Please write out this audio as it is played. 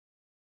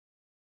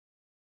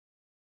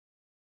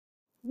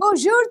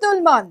Bonjour tout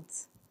le monde.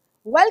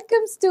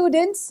 Welcome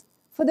students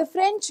for the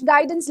French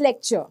guidance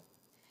lecture.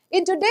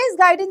 In today's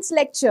guidance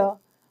lecture,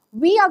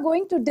 we are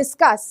going to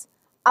discuss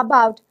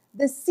about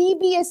the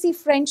Cbse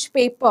French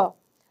paper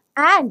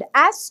and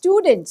as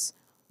students,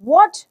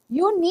 what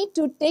you need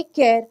to take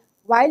care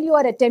while you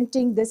are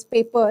attempting this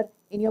paper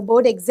in your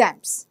board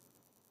exams.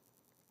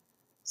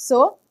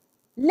 So,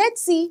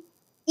 let's see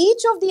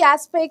each of the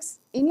aspects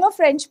in your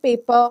French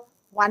paper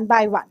one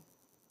by one.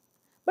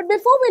 But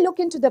before we look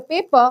into the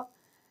paper,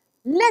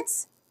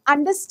 let's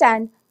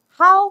understand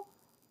how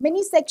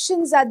many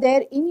sections are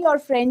there in your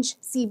French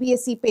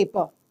Cbse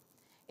paper.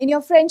 In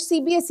your French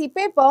Cbse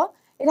paper,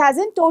 it has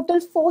in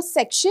total 4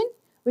 sections,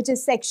 which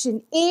is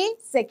section A,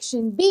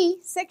 section B,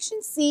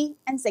 section C,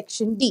 and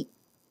section D.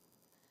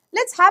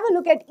 Let's have a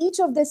look at each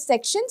of these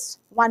sections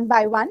one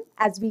by one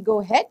as we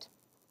go ahead.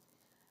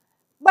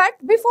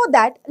 But before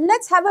that,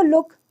 let's have a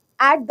look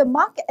at the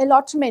mark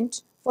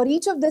allotment for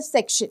each of this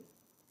section.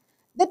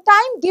 The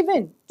time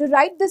given to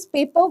write this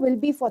paper will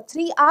be for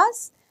 3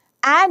 hours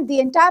and the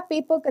entire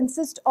paper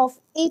consists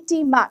of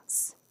 80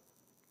 marks.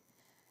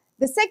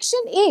 The section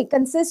A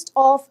consists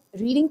of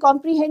reading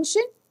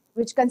comprehension,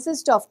 which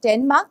consists of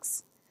 10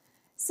 marks.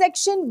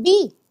 Section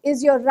B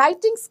is your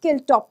writing skill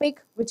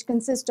topic, which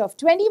consists of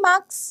 20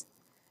 marks.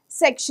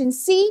 Section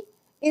C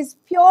is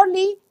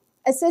purely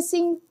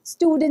assessing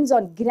students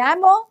on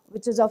grammar,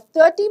 which is of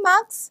 30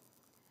 marks.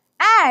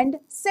 And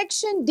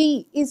section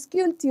D is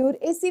culture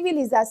et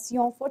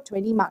civilisation for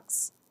 20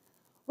 marks.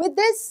 With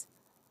this,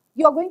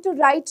 you are going to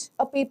write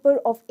a paper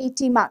of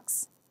 80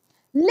 marks.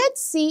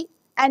 Let's see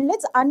and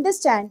let's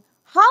understand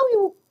how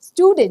you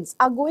students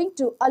are going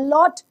to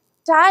allot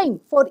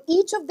time for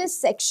each of this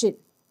section.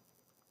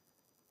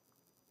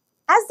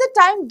 As the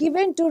time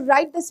given to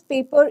write this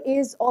paper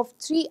is of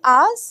 3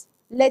 hours,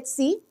 let's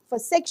see, for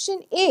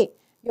section A,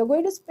 you're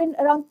going to spend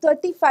around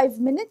 35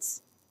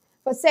 minutes.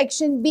 For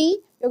section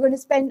B, you're going to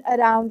spend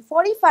around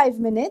 45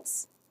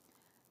 minutes.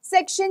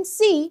 Section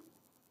C,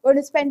 you're going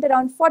to spend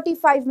around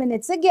 45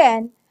 minutes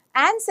again.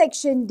 And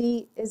section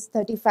D is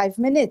 35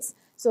 minutes.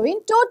 So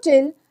in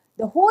total,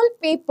 the whole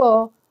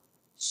paper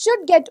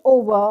should get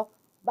over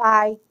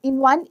in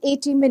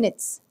 180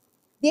 minutes.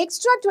 The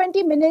extra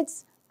 20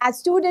 minutes as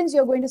students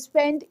you're going to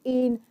spend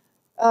in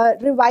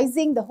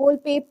revising the whole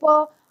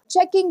paper,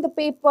 checking the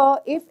paper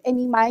if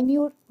any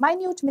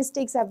minute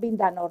mistakes have been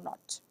done or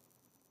not.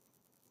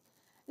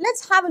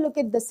 Let's have a look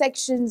at the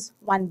sections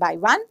one by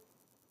one.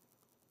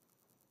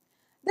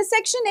 The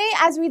section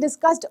A, as we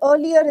discussed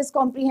earlier, is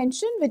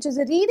comprehension, which is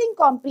a reading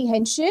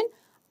comprehension.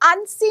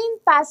 Unseen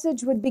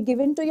passage would be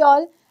given to you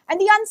all, and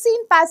the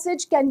unseen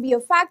passage can be a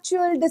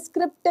factual,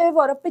 descriptive,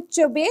 or a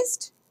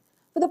picture-based.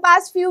 For the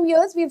past few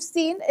years, we've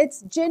seen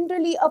it's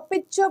generally a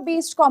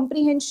picture-based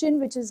comprehension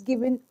which is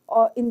given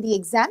in the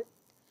exam,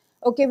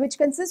 okay, which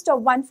consists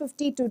of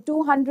 150 to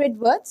 200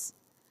 words.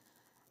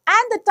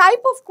 And the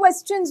type of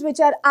questions which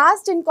are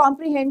asked in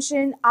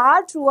comprehension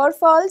are true or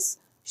false,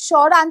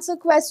 short answer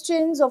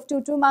questions of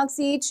 2 marks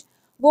each,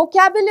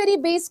 vocabulary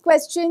based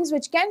questions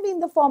which can be in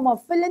the form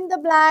of fill in the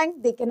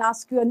blank, they can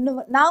ask you a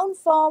noun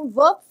form,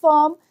 verb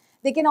form,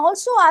 they can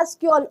also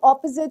ask you all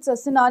opposites or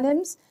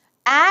synonyms,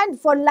 and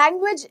for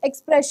language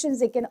expressions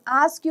they can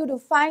ask you to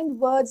find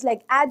words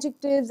like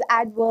adjectives,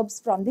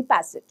 adverbs from the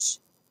passage,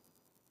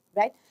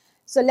 right?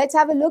 So let's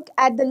have a look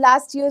at the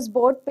last year's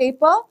board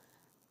paper.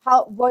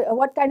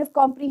 What kind of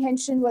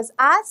comprehension was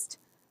asked,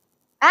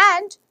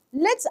 and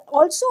let's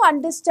also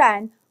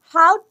understand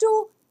how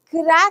to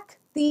crack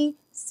the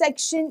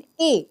section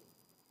A,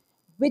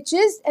 which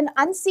is an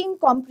unseen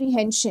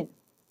comprehension.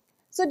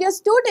 So dear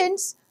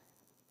students,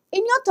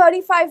 in your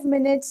 35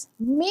 minutes,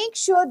 make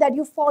sure that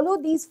you follow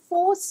these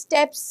 4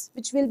 steps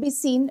which will be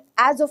seen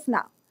as of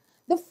now.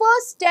 The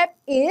first step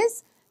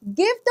is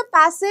give the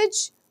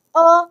passage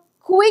a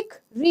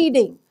quick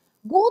reading.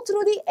 Go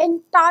through the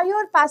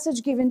entire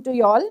passage given to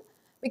you all,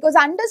 because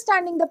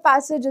understanding the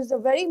passage is a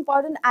very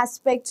important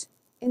aspect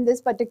in this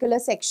particular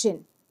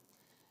section.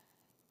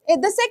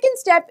 The second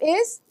step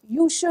is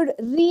you should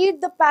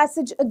read the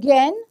passage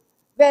again,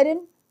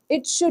 wherein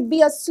it should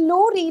be a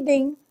slow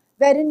reading,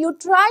 wherein you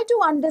try to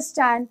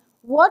understand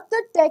what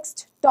the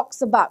text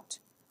talks about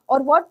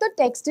or what the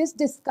text is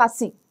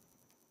discussing.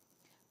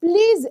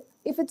 Please,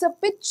 if it's a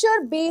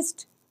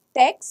picture-based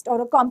text or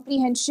a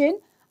comprehension,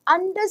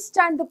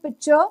 understand the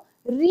picture,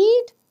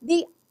 read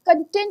the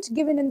content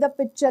given in the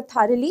picture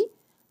thoroughly,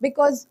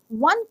 because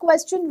one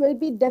question will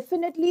be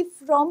definitely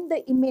from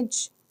the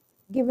image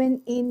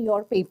given in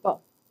your paper.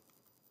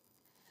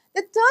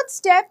 The third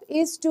step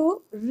is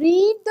to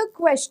read the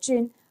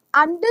question,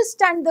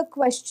 understand the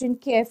question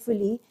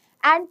carefully,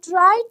 and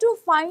try to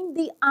find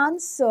the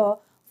answer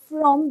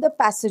from the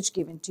passage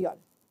given to you all.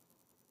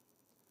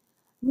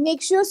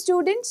 Make sure,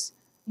 students,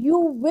 you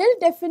will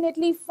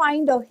definitely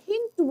find a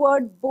hint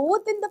word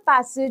both in the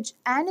passage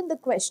and in the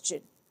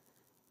question.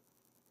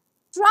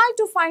 Try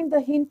to find the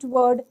hint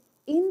word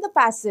in the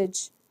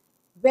passage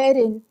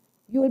wherein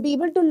you will be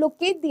able to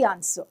locate the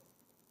answer.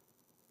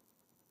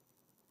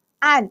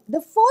 And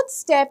the fourth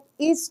step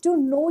is to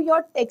know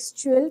your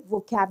textual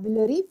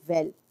vocabulary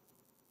well.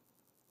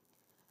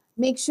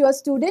 Make sure,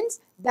 students,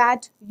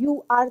 that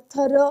you are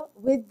thorough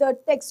with the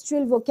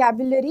textual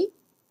vocabulary.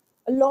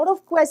 A lot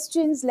of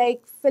questions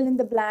like fill in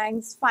the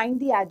blanks, find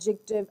the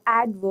adjective,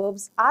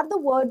 adverbs are the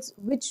words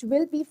which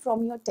will be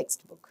from your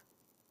textbook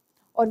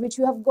or which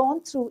you have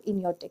gone through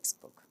in your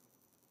textbook.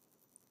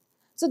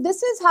 So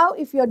this is how,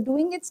 if you're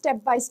doing it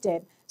step by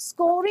step,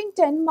 scoring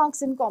 10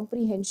 marks in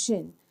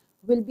comprehension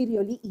will be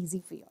really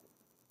easy for you.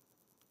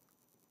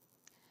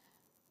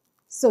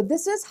 So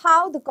this is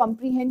how the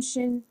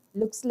comprehension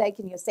looks like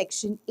in your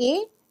section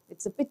A.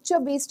 It's a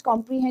picture-based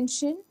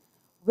comprehension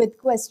with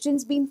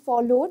questions being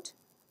followed,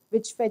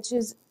 which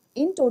fetches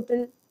in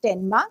total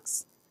 10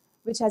 marks,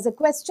 which has a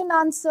question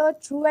answer,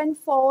 true and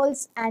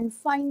false, and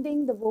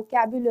finding the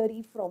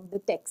vocabulary from the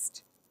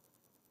text.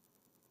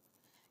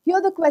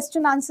 Here the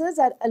question answers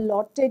are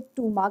allotted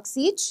 2 marks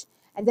each,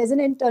 and there's an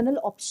internal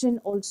option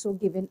also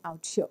given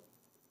out here.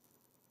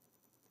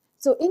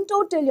 So in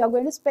total, you're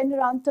going to spend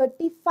around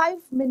 35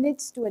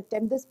 minutes to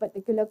attempt this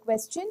particular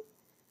question.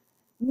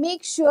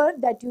 Make sure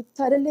that you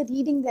thoroughly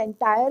reading the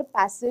entire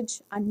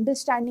passage,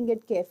 understanding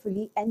it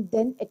carefully, and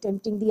then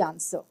attempting the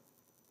answer.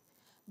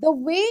 The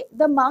way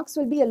the marks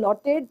will be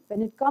allotted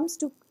when it comes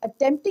to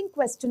attempting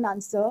question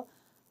answer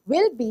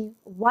will be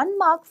 1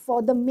 mark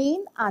for the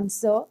main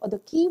answer or the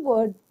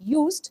keyword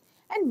used,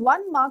 and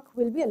 1 mark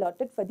will be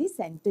allotted for the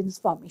sentence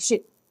formation.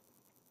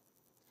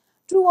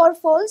 True or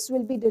false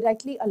will be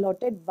directly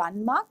allotted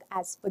 1 mark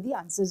as per the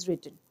answers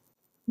written.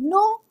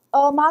 No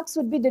marks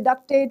would be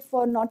deducted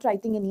for not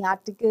writing any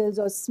articles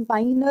or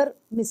minor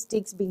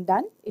mistakes being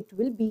done. It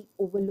will be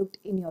overlooked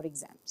in your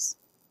exams.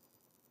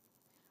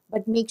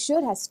 But make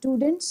sure as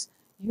students,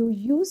 you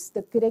use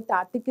the correct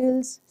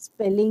articles,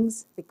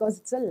 spellings, because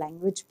it's a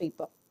language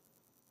paper.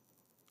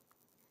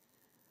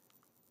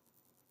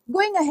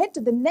 Going ahead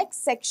to the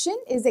next section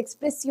is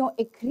expression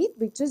écrite,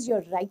 which is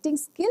your writing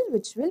skill,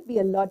 which will be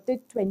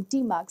allotted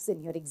 20 marks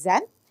in your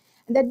exam.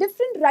 And there are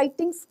different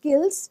writing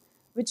skills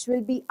which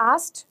will be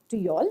asked to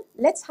you all.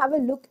 Let's have a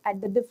look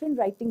at the different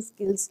writing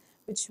skills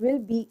which will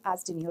be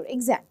asked in your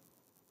exam.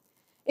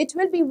 It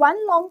will be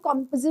 1 long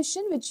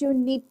composition which you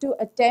need to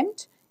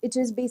attempt. It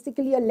is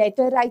basically a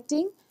letter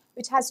writing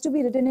which has to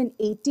be written in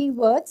 80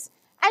 words,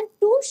 and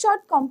 2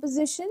 short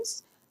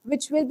compositions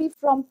which will be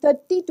from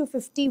 30 to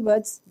 50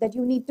 words that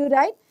you need to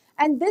write.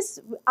 And this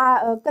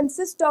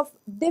consists of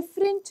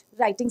different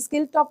writing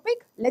skill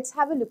topic. Let's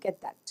have a look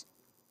at that.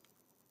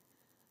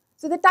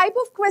 So the type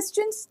of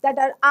questions that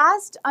are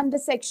asked under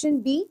section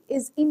B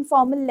is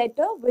informal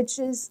letter, which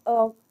is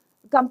a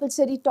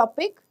compulsory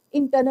topic.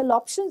 Internal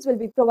options will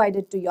be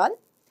provided to you all.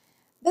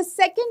 The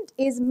second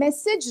is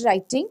message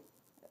writing.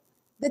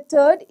 The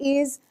third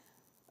is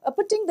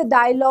putting the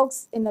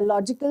dialogues in a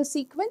logical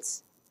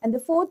sequence. And the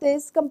fourth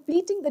is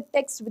completing the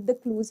text with the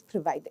clues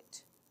provided.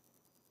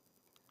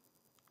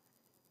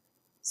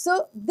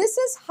 So this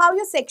is how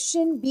your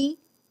section B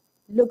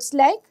looks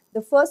like.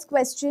 The first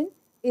question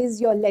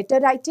is your letter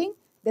writing.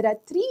 There are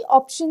 3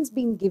 options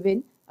being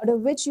given, out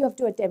of which you have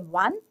to attempt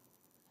 1.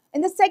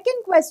 In the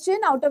second question,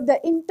 out of the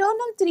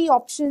internal 3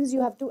 options,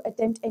 you have to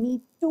attempt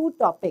any 2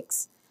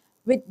 topics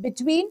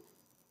between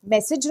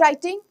message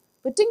writing,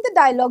 putting the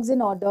dialogues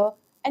in order,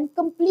 and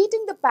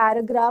completing the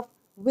paragraph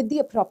with the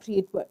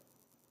appropriate word.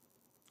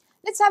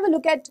 Let's have a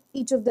look at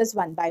each of this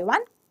one by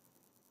one.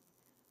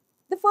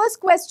 The first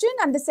question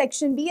under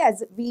section B,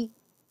 as we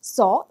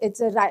saw, it's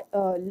a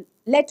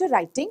letter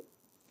writing.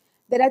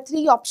 There are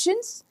 3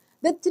 options.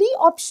 The 3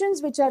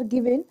 options which are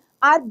given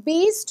are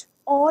based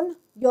on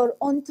your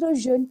Entre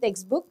Jeunes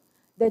textbook,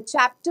 the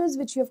chapters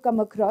which you have come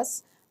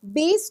across.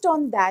 Based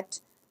on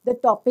that, the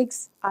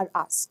topics are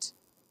asked.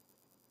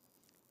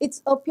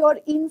 It's a pure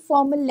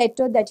informal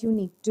letter that you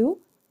need to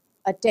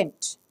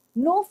attempt.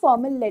 No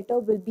formal letter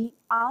will be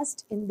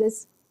asked in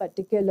this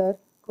particular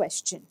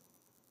question.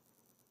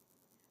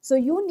 So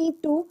you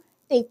need to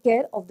take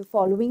care of the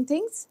following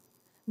things.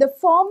 The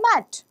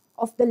format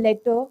of the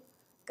letter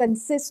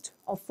consists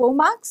of 4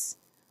 marks.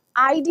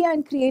 Idea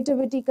and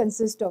creativity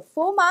consist of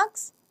 4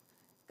 marks.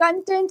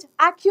 Content,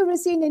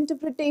 accuracy in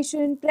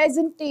interpretation,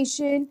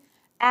 presentation,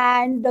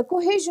 and the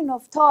cohesion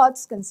of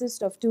thoughts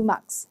consist of 2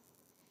 marks.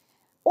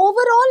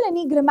 Overall,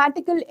 any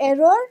grammatical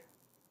error,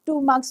 2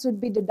 marks would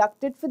be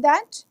deducted for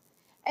that.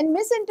 And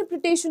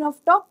misinterpretation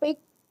of topic,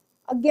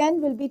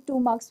 again, will be 2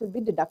 marks will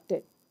be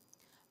deducted.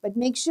 But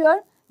make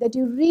sure that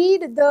you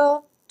read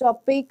the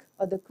topic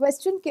or the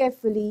question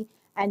carefully,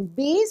 and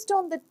based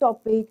on the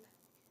topic,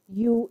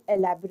 you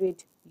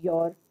elaborate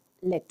your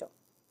letter.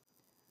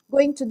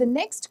 Going to the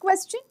next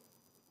question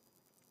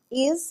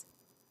is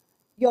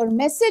your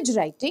message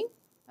writing.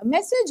 A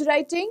message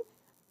writing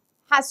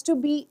has to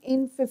be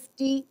in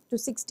 50 to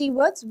 60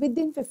 words,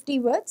 within 50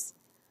 words.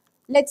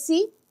 Let's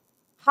see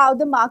how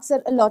the marks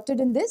are allotted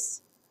in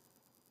this.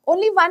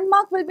 Only 1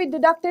 mark will be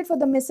deducted for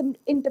the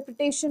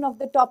misinterpretation of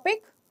the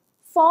topic.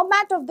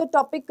 Format of the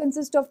topic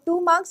consists of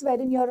 2 marks,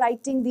 wherein you're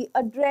writing the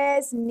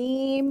address,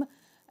 name.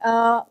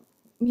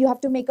 You have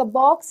to make a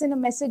box in a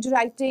message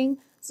writing.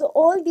 So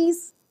all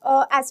these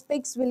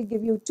aspects will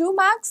give you 2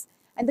 marks,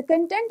 and the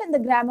content and the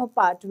grammar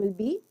part will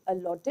be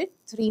allotted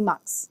 3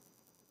 marks.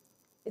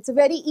 It's a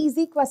very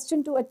easy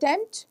question to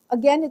attempt.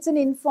 Again, it's an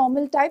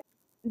informal type.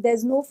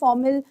 There's no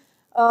formal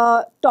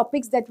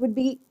topics that would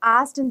be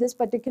asked in this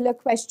particular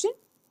question.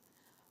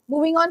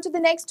 Moving on to the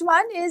next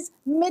one is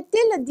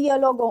mettez le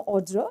dialogue en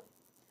ordre.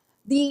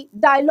 The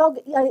dialogue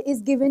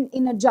is given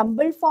in a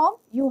jumbled form.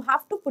 You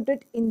have to put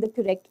it in the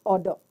correct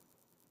order.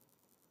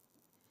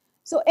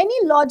 So any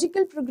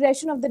logical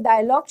progression of the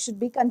dialogue should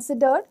be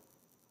considered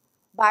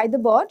by the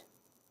board.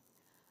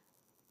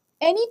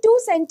 Any 2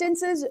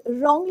 sentences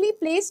wrongly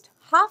placed,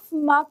 half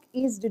mark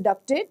is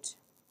deducted.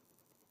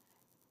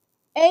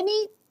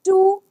 Any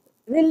 2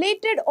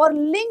 related or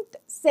linked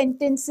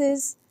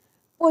sentences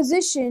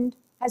positioned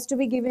has to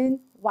be given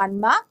 1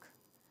 mark,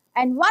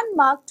 and 1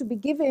 mark to be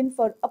given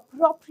for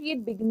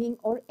appropriate beginning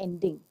or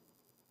ending.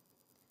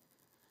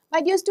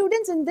 My dear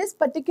students, in this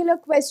particular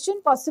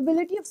question,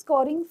 possibility of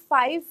scoring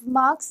 5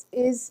 marks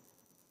is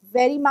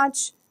very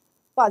much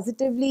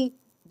positively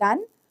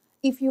done.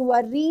 If you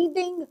are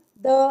reading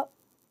the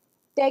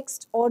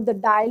text or the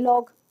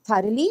dialogue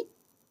thoroughly,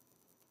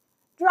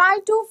 try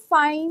to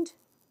find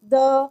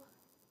the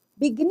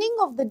beginning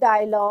of the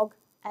dialogue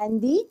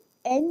and the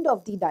end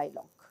of the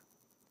dialogue.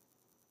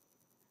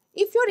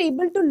 If you're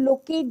able to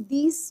locate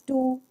these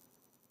 2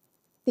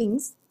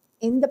 things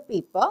in the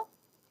paper,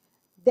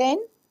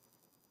 then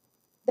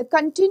the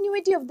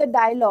continuity of the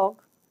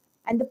dialogue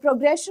and the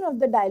progression of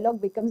the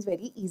dialogue becomes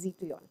very easy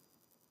to you all.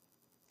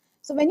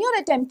 So when you're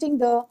attempting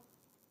the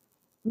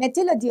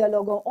mettez le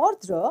dialogue en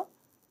ordre,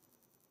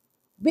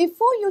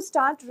 before you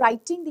start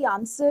writing the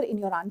answer in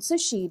your answer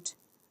sheet,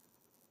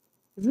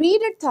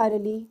 read it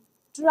thoroughly,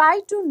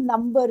 try to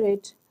number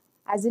it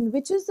as in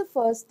which is the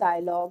first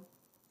dialogue,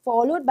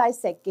 followed by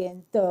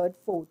second, third,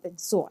 fourth, and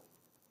so on.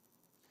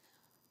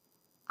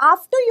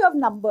 After you have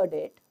numbered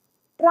it,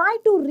 try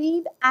to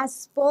read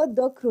as per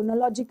the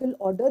chronological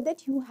order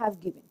that you have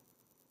given.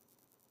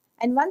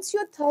 And once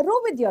you're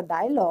thorough with your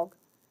dialogue,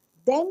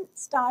 then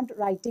start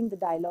writing the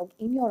dialogue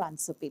in your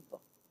answer paper.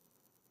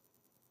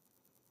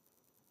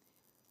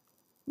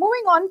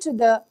 Moving on to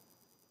the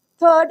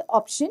third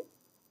option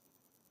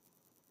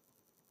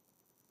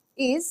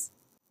is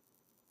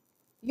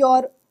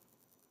you're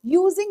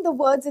using the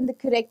words in the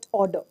correct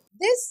order.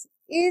 This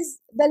is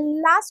the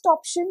last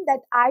option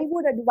that I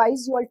would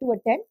advise you all to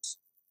attempt,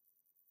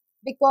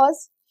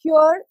 because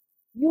here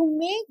you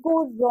may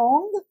go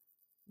wrong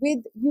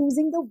with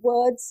using the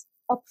words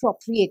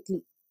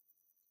appropriately.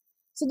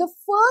 So the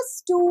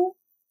first 2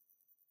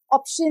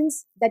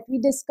 options that we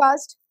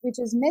discussed, which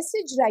is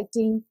message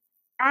writing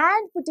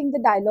and putting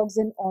the dialogues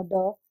in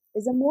order,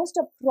 is the most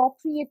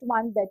appropriate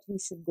one that you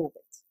should go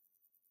with.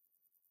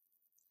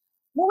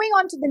 Moving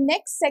on to the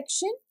next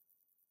section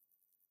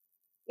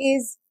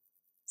is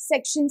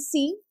section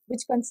C,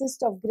 which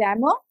consists of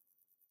grammar.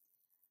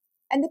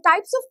 And the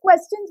types of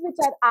questions which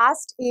are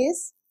asked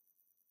is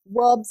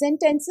verbs and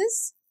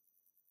tenses,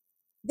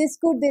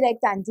 discours direct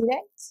and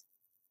indirect,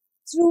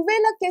 trouver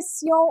la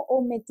question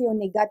au météo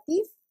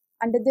négatif.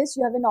 Under this,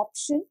 you have an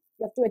option.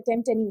 You have to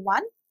attempt any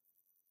one.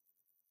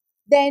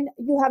 Then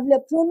you have le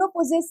pronom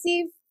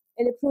possessive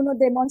and le pronom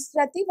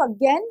démonstratif.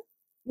 Again,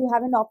 you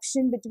have an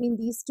option between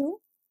these 2.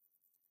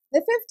 The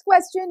 5th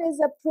question is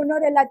a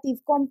pronom relatif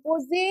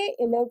composé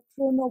et le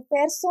pronom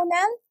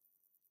personnel.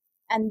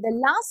 And the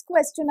last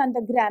question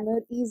under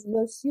grammar is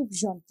le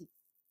subjonctif.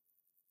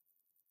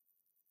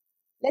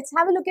 Let's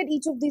have a look at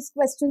each of these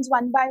questions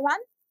one by one.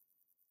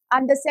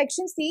 Under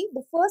section C,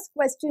 the first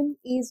question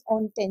is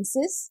on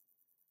tenses.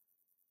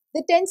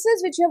 The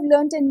tenses which you have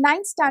learnt in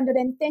 9th standard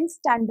and 10th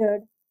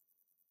standard,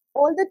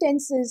 all the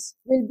tenses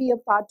will be a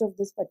part of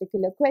this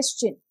particular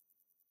question.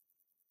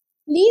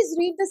 Please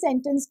read the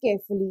sentence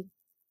carefully,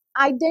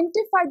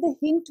 identify the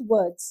hint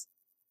words,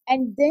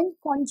 and then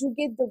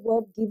conjugate the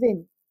verb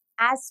given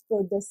as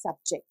per the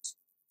subject.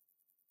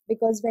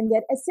 Because when they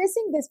are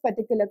assessing this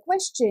particular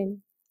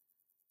question,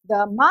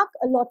 the mark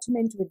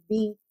allotment would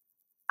be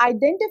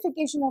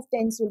identification of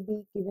tense will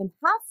be given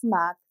half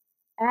mark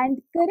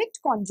and correct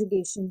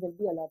conjugation will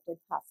be allotted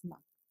half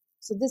mark.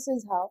 So this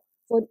is how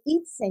for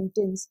each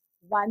sentence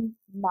 1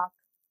 mark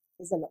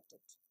is allotted.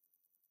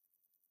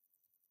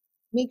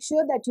 Make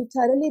sure that you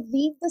thoroughly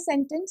read the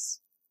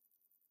sentence,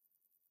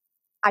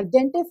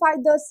 identify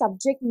the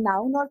subject,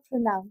 noun or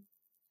pronoun,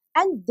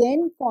 and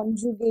then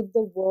conjugate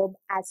the verb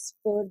as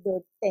per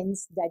the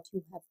tense that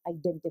you have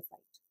identified.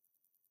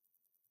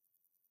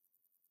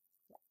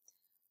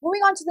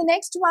 Moving on to the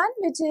next one,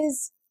 which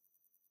is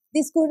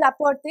discours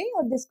rapporté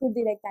or discours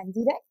direct and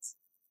indirect.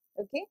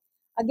 Okay.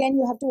 Again,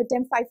 you have to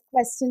attempt 5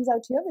 questions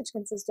out here, which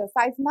consist of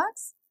 5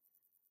 marks.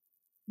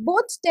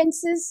 Both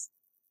tenses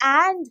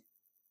and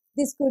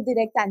discours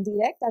direct and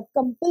indirect are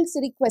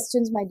compulsory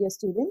questions, my dear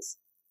students.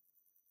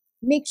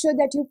 Make sure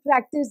that you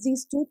practice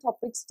these 2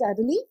 topics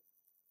thoroughly.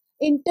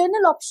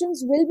 Internal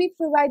options will be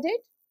provided,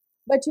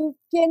 but you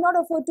cannot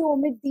afford to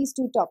omit these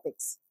 2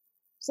 topics.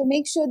 So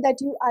make sure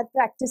that you are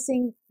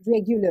practicing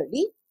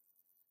regularly.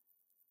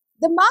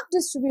 The mark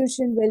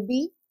distribution will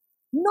be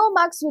No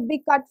marks would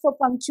be cut for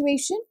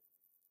punctuation.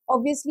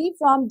 Obviously,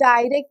 from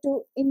direct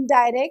to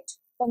indirect,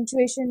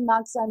 punctuation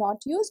marks are not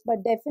used,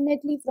 but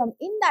definitely from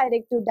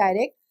indirect to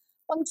direct,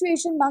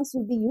 punctuation marks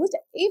will be used.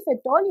 If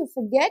at all you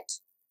forget,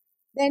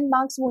 then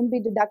marks won't be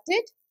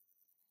deducted.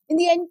 In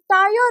the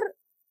entire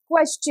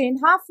question,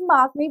 half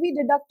mark may be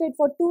deducted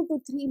for 2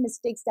 to 3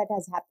 mistakes that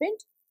has happened.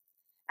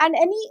 And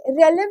any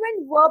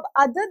relevant verb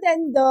other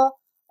than the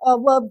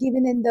verb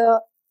given in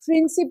the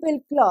principal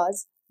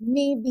clause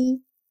may be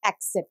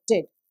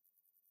accepted.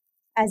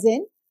 As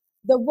in,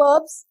 the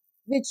verbs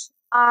which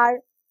are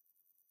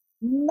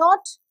not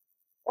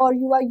or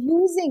you are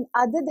using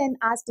other than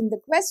asked in the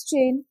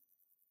question,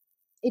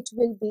 it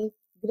will be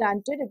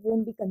granted, it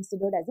won't be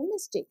considered as a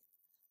mistake.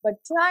 But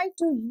try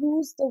to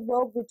use the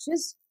verb which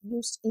is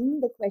used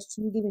in the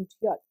question given to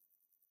you all.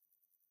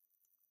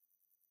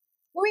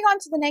 Moving on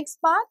to the next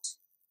part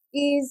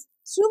is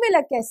trouver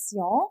la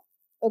question.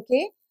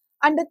 Okay,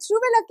 under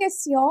trouver la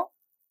question,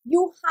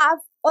 you have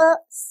a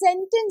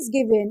sentence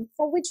given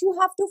for which you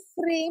have to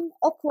frame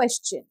a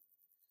question.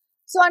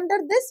 So under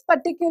this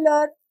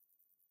particular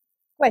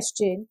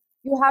question,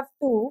 you have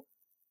to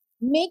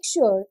make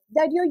sure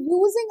that you're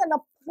using an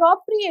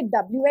appropriate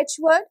WH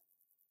word.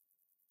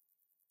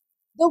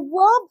 The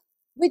verb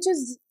which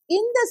is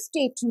in the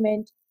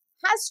statement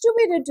has to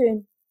be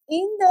written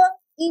in the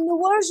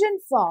inversion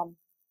form.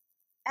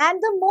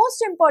 And the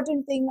most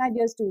important thing, my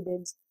dear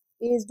students,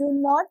 is do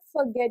not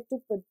forget to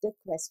put the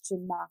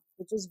question mark,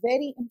 which is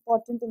very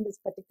important in this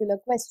particular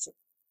question.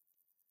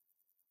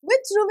 With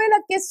trouver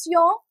la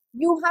question,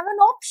 you have an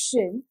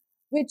option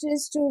which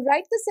is to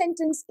write the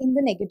sentence in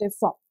the negative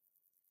form.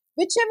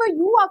 Whichever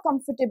you are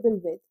comfortable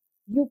with,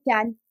 you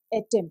can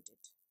attempt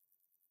it.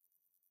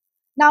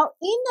 Now,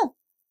 in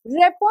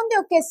répondre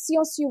aux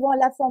questions suivant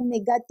la forme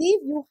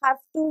négative, you have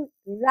to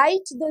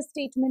write the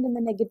statement in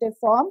the negative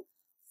form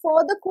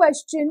for the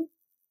question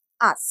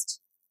asked.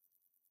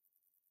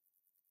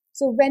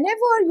 So,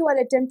 whenever you are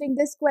attempting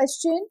this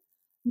question,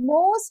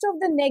 most of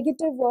the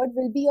negative word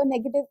will be your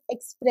negative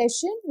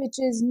expression, which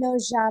is ne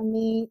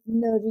jamais,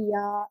 ne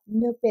rien,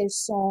 ne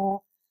personne,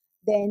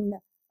 then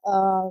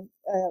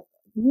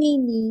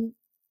ni,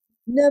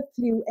 ne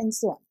plus, and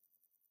so on.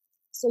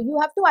 So you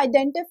have to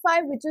identify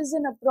which is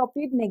an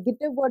appropriate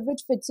negative word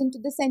which fits into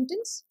the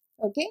sentence,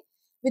 okay,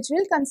 which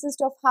will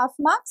consist of half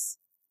marks.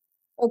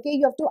 Okay,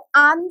 you have to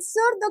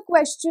answer the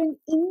question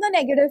in the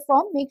negative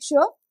form. Make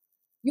sure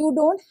you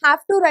don't have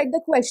to write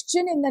the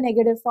question in the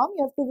negative form.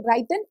 You have to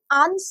write an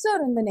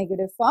answer in the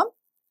negative form.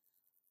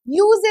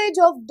 Usage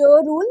of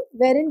the rule,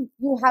 wherein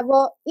you have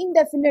a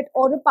indefinite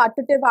or a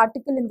partitive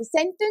article in the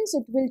sentence,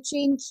 it will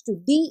change to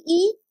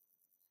DE.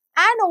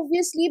 And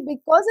obviously,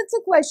 because it's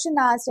a question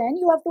asked and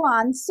you have to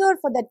answer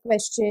for that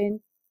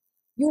question,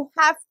 you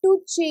have to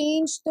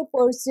change the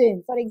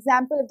person. For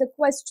example, if the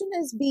question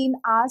is being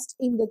asked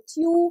in the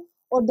tu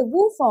or the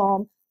vous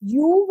form,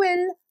 you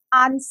will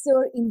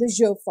answer in the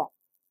je form.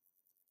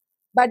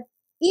 But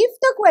if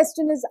the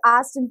question is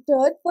asked in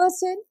third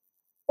person,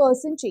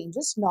 person change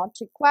is not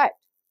required.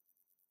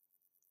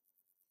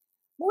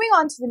 Moving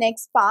on to the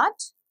next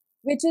part,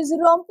 which is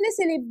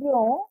remplacer les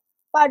blancs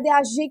par des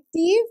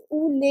adjectifs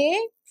ou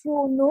les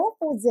pronoms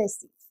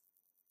possessifs.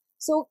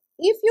 So,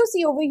 if you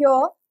see over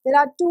here, there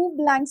are two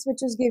blanks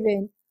which is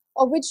given,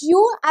 of which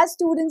you as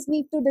students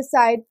need to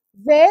decide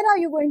where are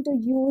you going to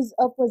use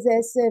a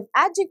possessive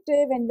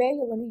adjective and where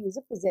you're going to use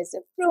a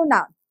possessive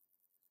pronoun.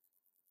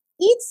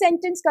 Each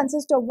sentence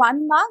consists of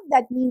 1 mark.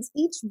 That means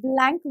each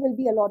blank will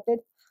be allotted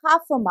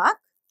half a mark.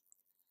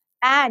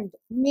 And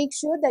make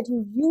sure that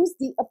you use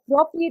the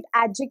appropriate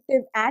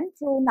adjective and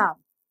pronoun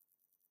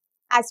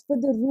as per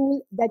the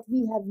rule that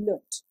we have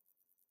learnt.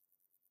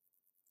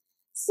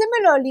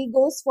 Similarly,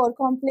 goes for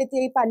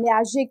compléter par les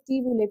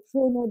adjectifs ou les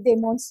pronoms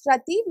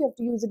démonstratifs. You have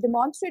to use a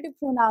demonstrative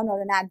pronoun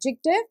or an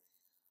adjective.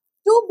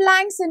 2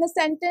 blanks in a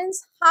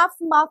sentence, half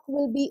mark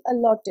will be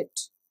allotted.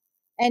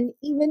 And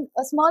even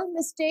a small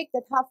mistake,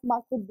 that half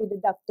mark would be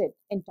deducted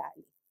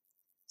entirely.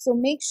 So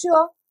make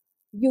sure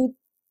you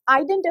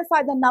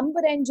identify the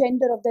number and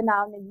gender of the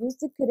noun and use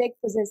the correct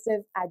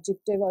possessive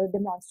adjective or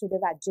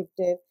demonstrative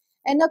adjective.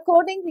 And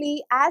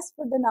accordingly, as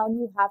for the noun,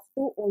 you have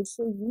to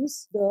also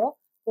use the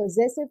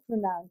possessive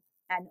pronoun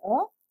and a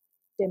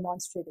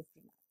demonstrative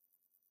pronoun.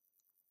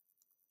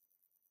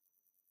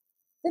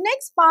 The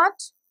next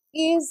part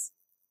is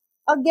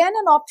again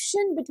an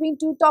option between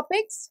 2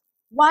 topics.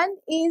 One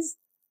is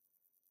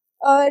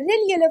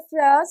relier la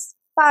phrase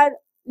par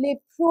les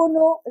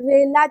pronoms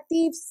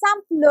relatifs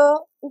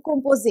simples ou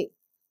composés.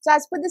 So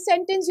as per the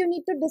sentence, you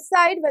need to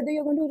decide whether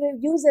you're going to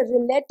use a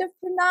relative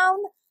pronoun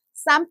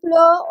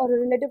simpler or a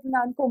relative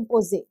pronoun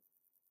composé.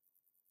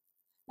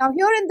 Now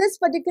here in this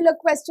particular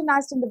question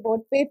asked in the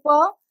board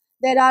paper,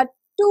 there are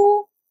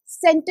 2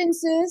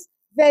 sentences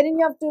wherein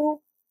you have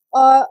to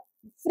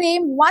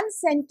frame one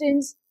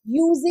sentence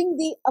using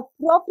the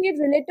appropriate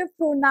relative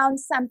pronoun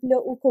simpler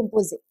or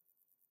composé.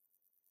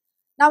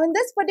 Now in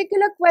this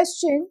particular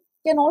question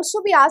can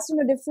also be asked in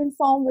a different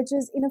form, which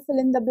is in a fill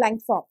in the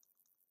blank form.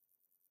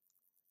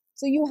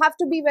 So you have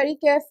to be very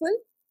careful.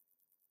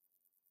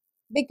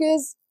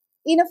 because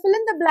in a fill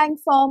in the blank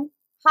form,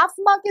 half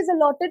mark is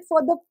allotted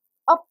for the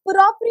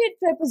appropriate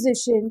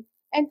preposition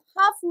and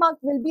half mark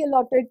will be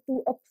allotted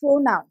to a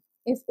pronoun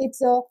if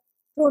it's a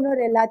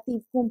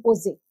pronorelative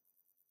composé.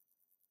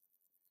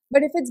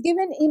 But if it's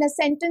given in a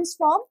sentence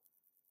form,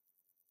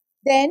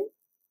 then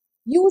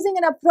using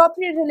an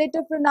appropriate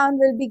relative pronoun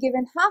will be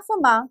given half a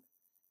mark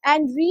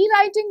and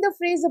rewriting the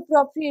phrase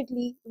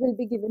appropriately will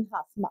be given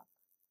half mark.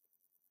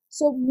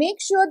 So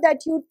make sure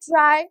that you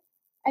try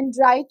and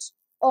write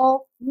a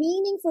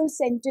meaningful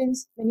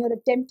sentence when you're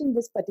attempting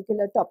this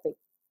particular topic.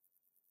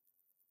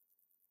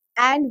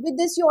 And with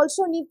this, you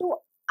also need to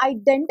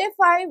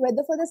identify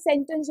whether for the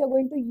sentence you're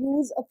going to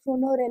use a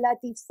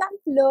pronorelative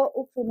sampler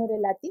or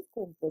pronorelative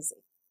composé.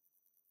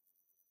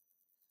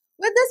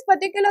 With this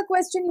particular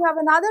question, you have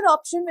another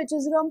option which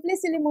is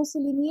remplacer les mots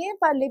soulignés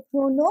par les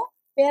pronoms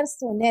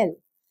personnels.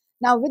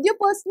 Now, with your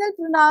personal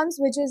pronouns,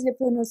 which is les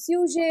pronoms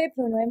sujet,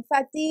 pronom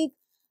emphatique,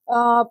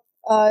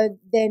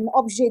 then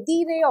objet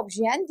dire,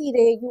 objet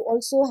indire, you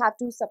also have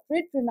two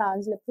separate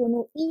pronouns, les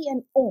pronoms I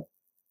and on.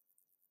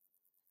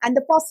 And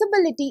the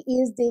possibility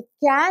is they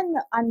can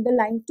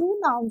underline two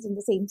nouns in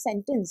the same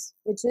sentence,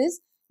 which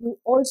is you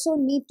also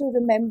need to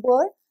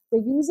remember the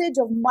usage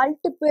of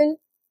multiple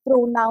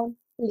pronoun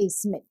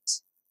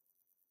placement.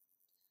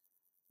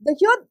 The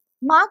here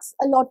marks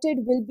allotted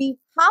will be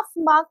half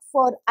mark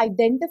for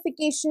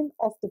identification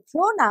of the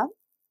pronoun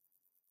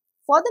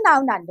for the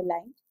noun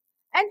underlined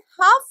and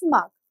half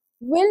mark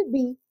will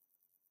be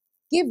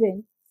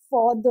given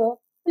for the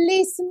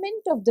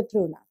placement of the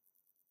pronoun.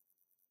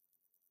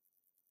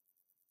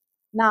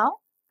 Now,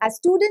 as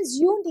students,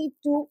 you need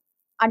to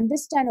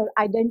understand or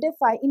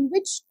identify in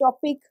which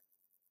topic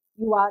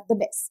you are the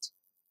best.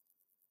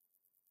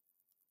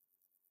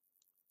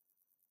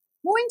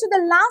 Moving to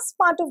the last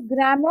part of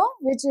grammar,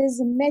 which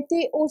is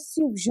mete au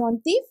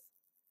subjonctif.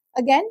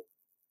 Again,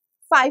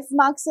 5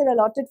 marks are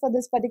allotted for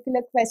this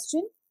particular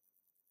question.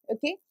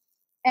 Okay.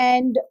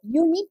 And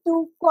you need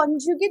to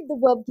conjugate the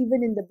verb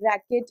given in the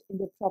bracket in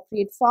the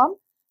appropriate form,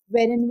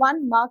 wherein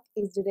 1 mark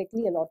is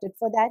directly allotted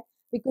for that.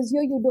 Because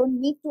here you don't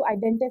need to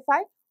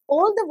identify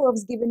all the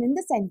verbs given in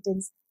the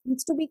sentence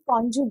needs to be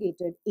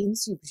conjugated in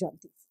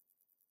subjonctif.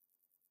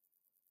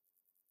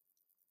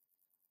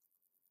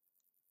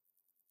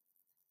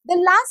 The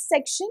last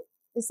section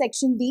is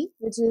section D,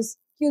 which is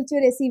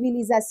culture et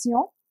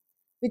civilisation,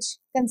 which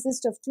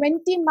consists of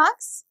 20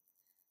 marks.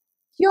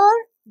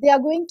 Here they are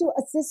going to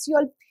assess you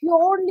all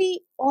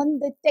purely on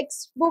the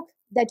textbook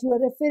that you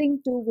are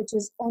referring to, which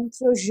is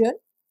Moderator.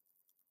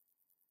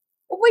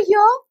 Over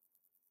here,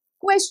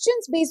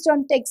 questions based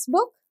on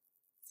textbook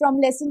from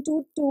lesson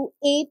 2 to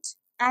 8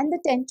 and the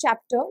 10th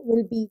chapter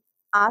will be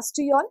asked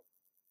to you all,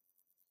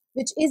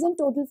 which is in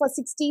total for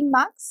 16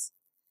 marks.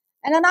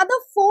 And another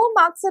 4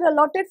 marks are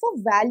allotted for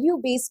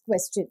value-based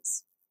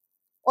questions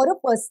or a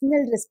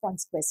personal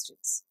response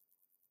questions.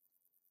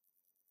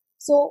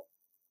 So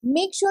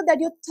make sure that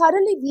you're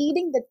thoroughly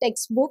reading the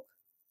textbook,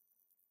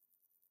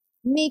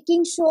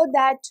 making sure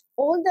that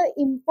all the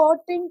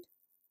important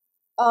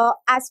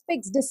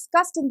aspects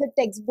discussed in the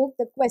textbook,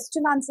 the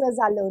question answers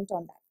are learnt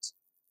on that.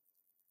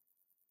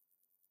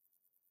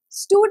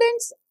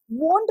 Students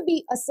won't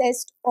be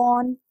assessed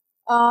on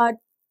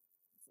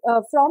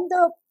from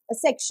the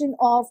section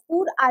of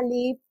Pour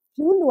aller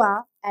plus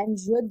loin and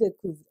Je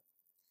découvre.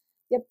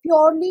 They're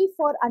purely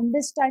for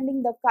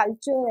understanding the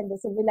culture and the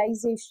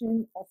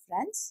civilization of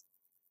France.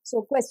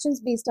 So questions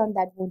based on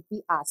that won't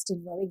be asked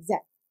in your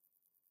exam.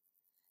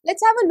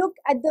 Let's have a look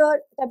at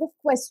the type of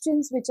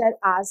questions which are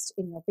asked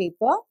in your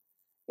paper.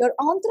 Your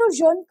Entre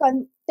Jeunes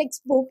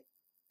textbook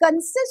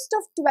consists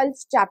of 12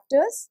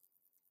 chapters,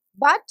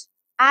 but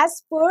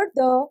as per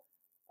the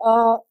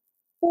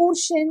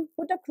portion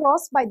put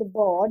across by the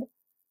board,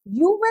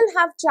 you will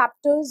have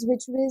chapters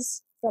which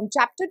is from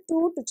chapter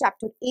 2 to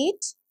chapter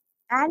 8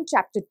 and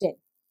chapter 10.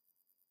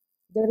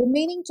 The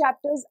remaining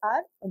chapters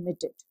are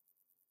omitted.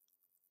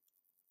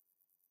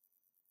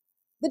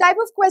 The type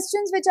of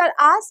questions which are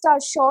asked are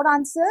short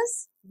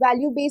answers,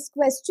 value-based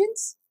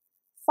questions,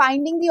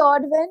 finding the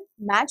odd one,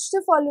 match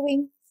the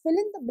following, fill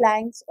in the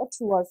blanks, or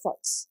true or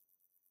false.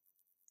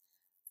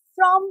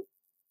 From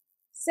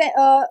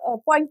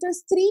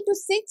pointers 3 to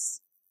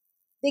 6,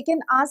 they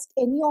can ask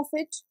any of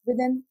it with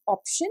an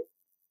option.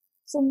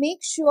 So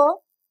make sure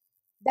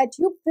that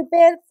you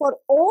prepare for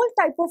all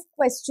type of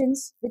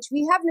questions which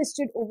we have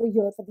listed over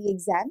here for the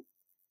exam,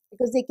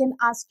 because they can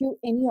ask you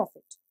any of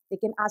it. They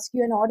can ask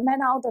you an odd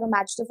man out or a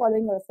match the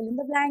following or a fill in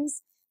the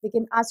blanks. They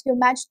can ask you a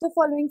match the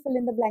following, fill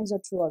in the blanks,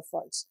 or true or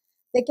false.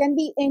 There can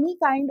be any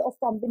kind of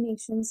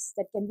combinations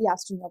that can be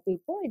asked in your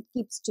paper. It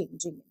keeps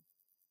changing.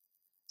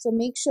 So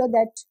make sure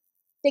that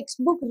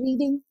textbook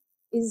reading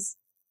is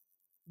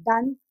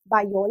done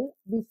by you all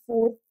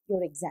before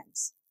your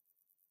exams.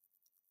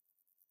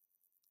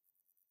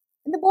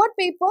 In the board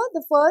paper,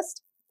 the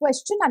first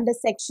question under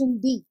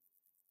section D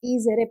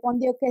is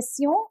répondez aux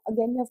questions.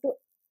 Again, you have to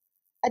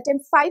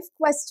attempt 5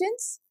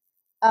 questions,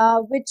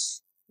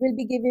 which will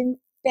be given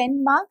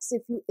 10 marks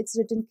if it's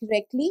written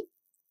correctly.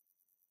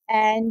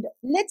 And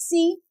let's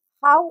see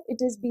how it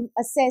is being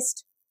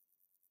assessed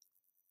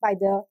by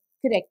the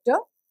corrector.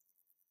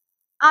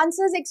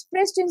 Answers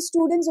expressed in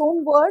student's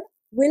own word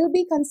will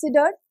be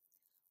considered.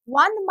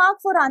 1 mark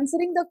for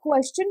answering the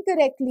question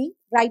correctly,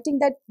 writing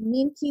that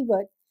main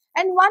keyword,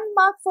 and 1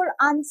 mark for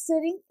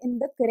answering in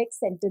the correct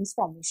sentence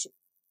formation.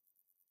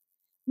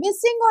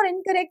 Missing or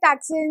incorrect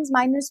accents,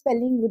 minor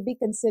spelling would be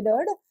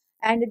considered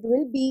and it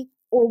will be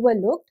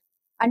overlooked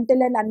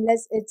until and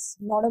unless it's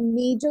not a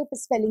major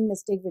spelling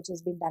mistake which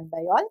has been done by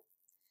all.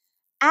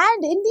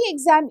 And in the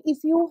exam, if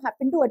you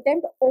happen to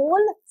attempt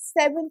all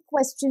 7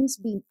 questions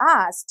being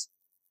asked,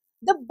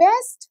 the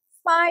best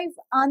 5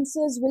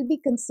 answers will be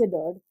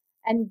considered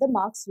and the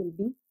marks will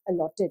be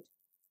allotted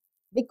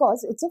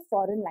because it's a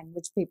foreign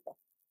language paper.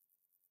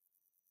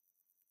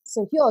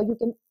 So here you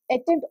can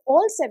attempt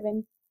all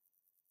 7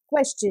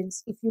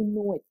 questions if you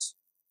know it,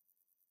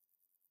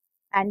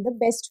 and the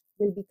best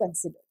will be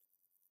considered.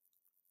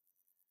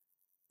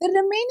 The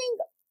remaining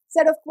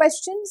set of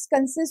questions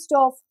consist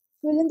of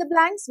fill in the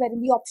blanks,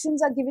 wherein the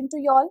options are given to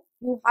you all.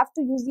 You have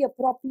to use the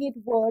appropriate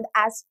word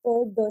as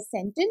per the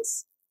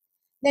sentence.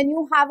 Then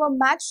you have a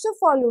match the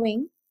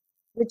following,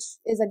 which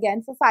is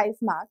again for 5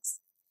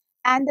 marks.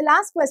 And the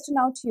last question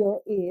out here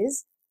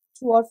is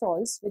true or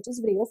false, which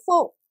is 3 or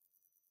 4,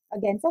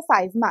 again for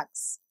 5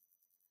 marks.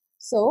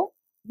 So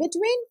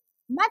between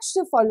match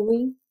the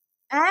following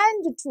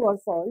and true or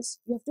false,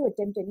 you have to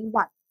attempt any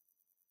one.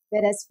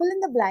 Whereas fill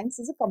in the blanks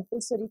is a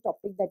compulsory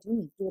topic that you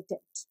need to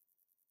attempt.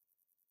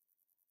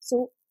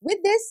 So with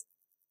this,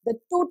 the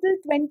total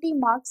 20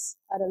 marks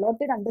are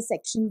allotted under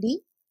section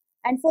D.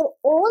 And for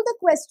all the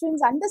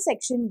questions under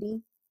section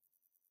D,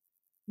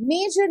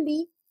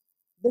 majorly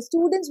the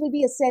students will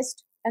be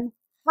assessed on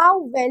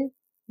how well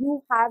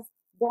you have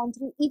gone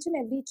through each and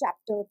every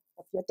chapter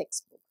of your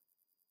textbook.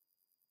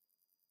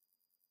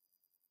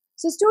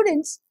 So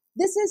students,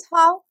 this is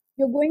how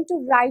you're going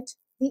to write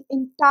the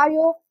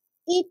entire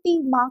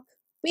 80-mark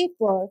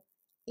paper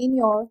in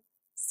your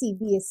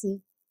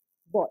Cbse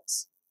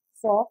boards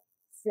for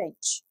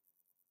French.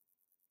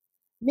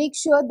 Make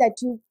sure that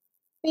you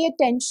pay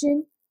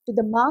attention to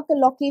the mark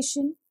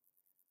allocation,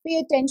 pay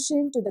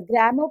attention to the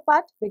grammar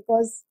part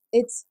because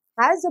it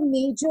has a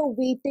major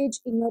weightage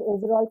in your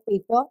overall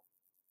paper.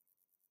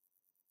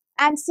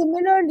 And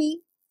similarly,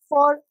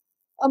 for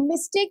a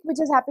mistake which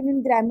has happened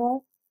in grammar,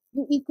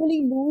 you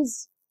equally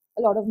lose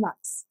a lot of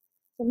marks.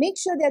 So make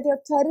sure that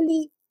you're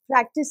thoroughly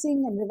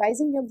practicing and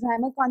revising your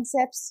grammar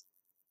concepts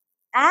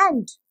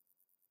and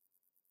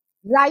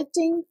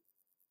writing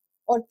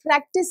or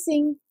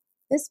practicing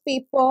this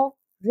paper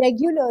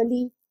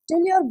regularly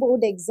till your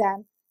board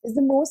exam is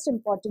the most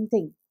important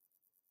thing.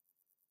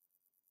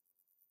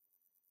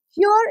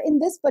 Here in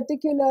this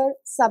particular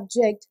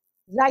subject,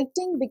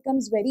 writing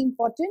becomes very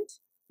important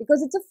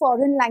because it's a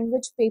foreign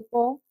language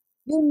paper.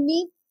 You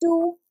need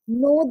to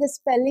know the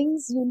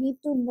spellings, you need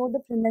to know the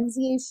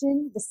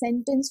pronunciation, the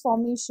sentence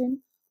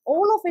formation.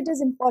 All of it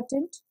is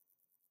important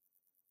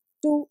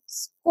to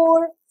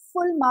score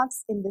full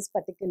marks in this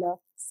particular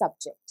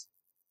subject.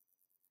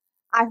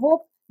 I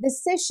hope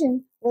this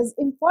session was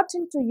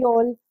important to you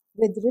all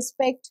with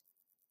respect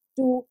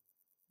to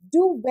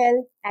do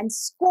well and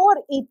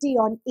score 80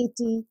 on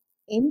 80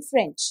 in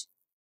French.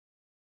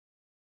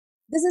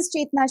 This is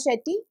Chetna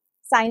Shetty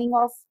signing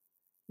off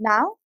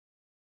now.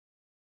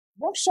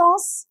 Bonne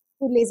chance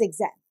pour les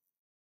exams.